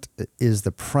parent is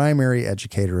the primary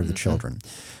educator of the children.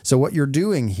 So what you're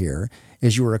doing here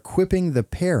is you're equipping the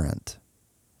parent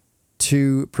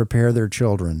to prepare their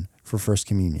children for First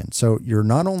Communion. So you're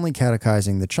not only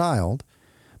catechizing the child,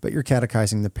 but you're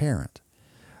catechizing the parent.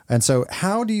 And so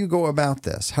how do you go about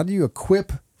this? How do you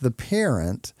equip the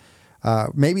parent?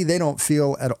 Maybe they don't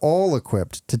feel at all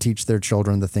equipped to teach their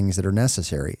children the things that are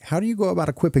necessary. How do you go about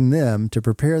equipping them to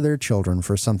prepare their children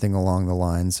for something along the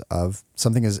lines of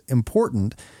something as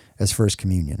important as First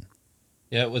Communion?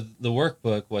 Yeah, with the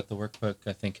workbook, what the workbook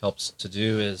I think helps to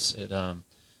do is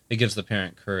it gives the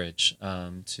parent courage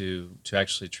to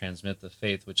actually transmit the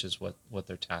faith, which is what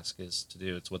their task is to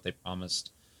do. It's what they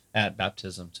promised at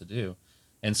baptism to do.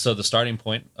 And so the starting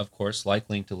point, of course, like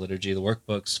Link to Liturgy, the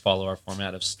workbooks follow our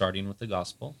format of starting with the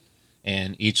gospel,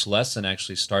 and each lesson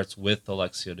actually starts with the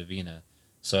lectio divina.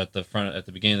 So at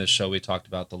the beginning of the show, we talked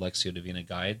about the lectio divina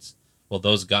guides. Well,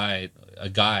 a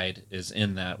guide is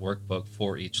in that workbook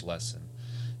for each lesson.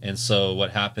 And so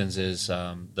what happens is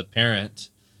the parent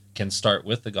can start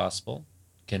with the gospel,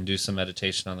 can do some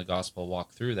meditation on the gospel,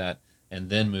 walk through that, and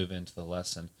then move into the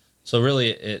lesson. So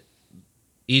really,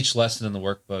 each lesson in the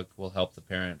workbook will help the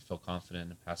parent feel confident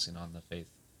in passing on the faith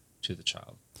to the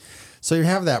child. So you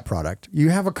have that product. You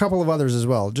have a couple of others as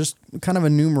well. Just kind of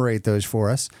enumerate those for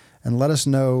us and let us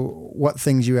know what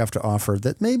things you have to offer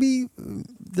that maybe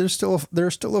they're still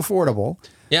affordable.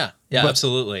 Yeah,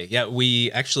 absolutely. Yeah,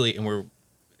 we actually, and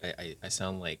I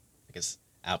sound like, I guess,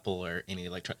 Apple or any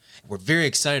electronic. We're very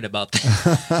excited about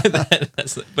that.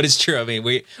 But it's true. I mean,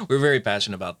 we're very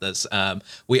passionate about this.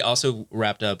 We also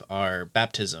wrapped up our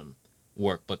baptism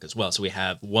workbook as well. So we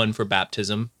have one for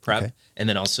baptism prep, and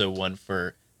then also one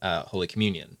for Holy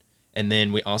Communion. And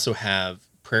then we also have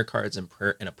prayer cards and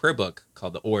a prayer book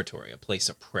called the Oratory, a place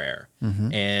of prayer.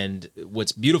 And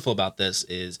what's beautiful about this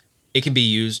is it can be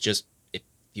used just if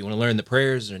you want to learn the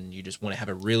prayers and you just want to have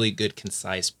a really good,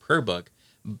 concise prayer book.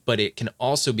 But it can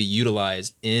also be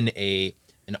utilized in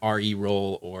an RE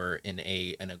role or in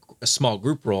a small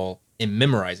group role in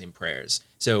memorizing prayers.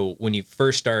 So when you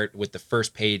first start with the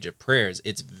first page of prayers,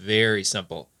 it's very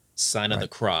simple. Sign of the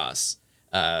cross,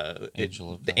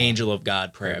 Angel of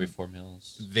God prayer before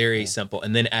meals. Very simple.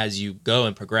 And then as you go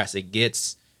and progress, it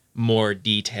gets more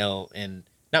detail and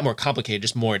not more complicated,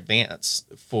 just more advanced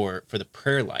for the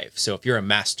prayer life. So if you're a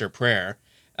master prayer,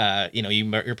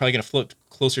 you're probably going to float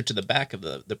closer to the back of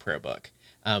the prayer book.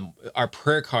 Our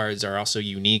prayer cards are also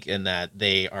unique in that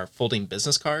they are folding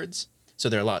business cards. So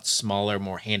they're a lot smaller,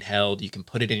 more handheld. You can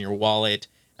put it in your wallet.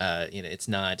 They're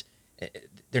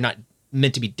not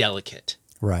meant to be delicate.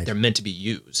 Right. They're meant to be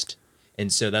used.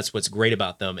 And so that's what's great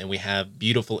about them. And we have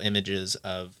beautiful images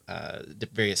of the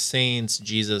various saints,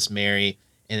 Jesus, Mary.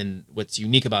 And what's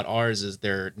unique about ours is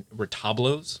they're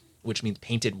retablos, which means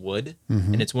painted wood.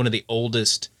 Mm-hmm. And it's one of the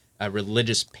oldest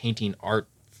religious painting art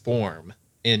form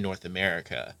in North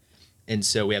America. And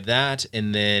so we have that.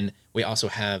 And then we also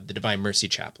have the Divine Mercy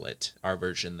Chaplet, our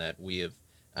version that we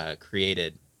have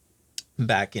created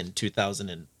back in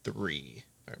 2003, if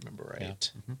I remember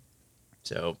right. Yeah. Mm-hmm.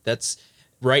 So that's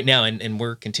right now. And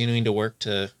we're continuing to work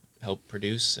to help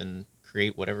produce and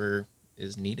create whatever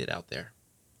is needed out there.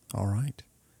 All right.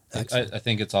 I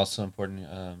think it's also important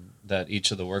that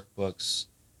each of the workbooks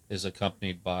is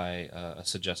accompanied by a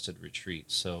suggested retreat.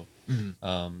 So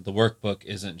the workbook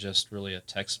isn't just really a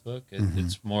textbook.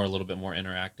 It's a little bit more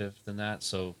interactive than that.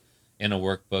 So in a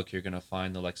workbook, you're going to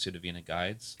find the Lectio Divina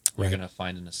guides. You're going to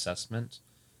find an assessment.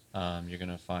 You're going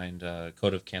to find a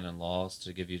code of canon laws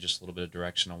to give you just a little bit of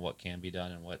direction on what can be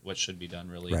done and what should be done,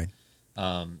 really. Right.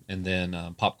 And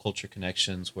then pop culture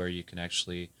connections, where you can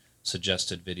actually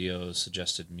suggested videos,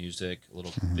 suggested music,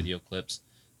 little video clips.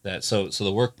 So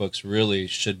the workbooks really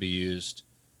should be used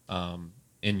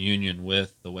in union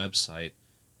with the website.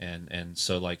 And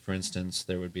so, like, for instance,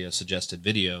 there would be a suggested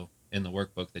video in the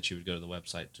workbook that you would go to the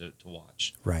website to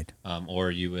watch. Right. Or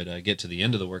you would get to the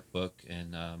end of the workbook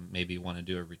and maybe want to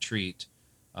do a retreat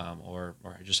or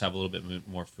just have a little bit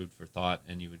more food for thought,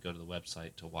 and you would go to the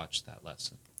website to watch that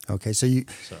lesson. Okay, so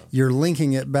you're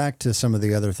linking it back to some of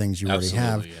the other things you already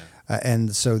have. Yeah.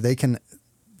 And so they can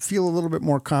feel a little bit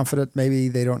more confident. Maybe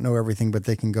they don't know everything, but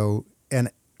they can go and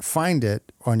find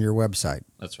it on your website.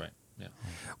 That's right. Yeah.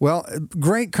 Well,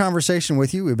 great conversation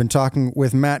with you. We've been talking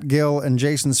with Matt Gill and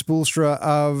Jason Spoolstra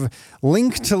of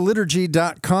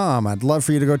lectio.com. I'd love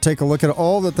for you to go take a look at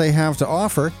all that they have to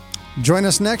offer. Join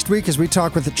us next week as we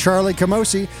talk with Charlie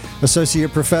Camosi,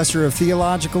 Associate Professor of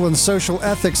Theological and Social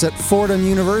Ethics at Fordham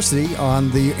University, on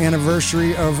the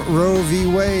anniversary of Roe v.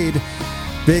 Wade.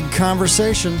 Big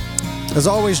conversation. As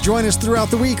always, join us throughout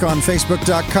the week on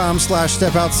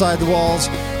Facebook.com/StepOutsideTheWalls.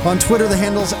 On Twitter, the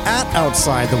handle's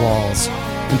 @OutsideTheWalls.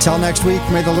 Until next week,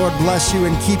 may the Lord bless you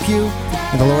and keep you.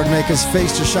 May the Lord make his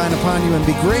face to shine upon you and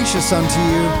be gracious unto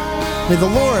you. May the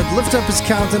Lord lift up his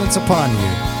countenance upon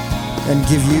you and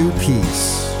give you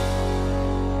peace.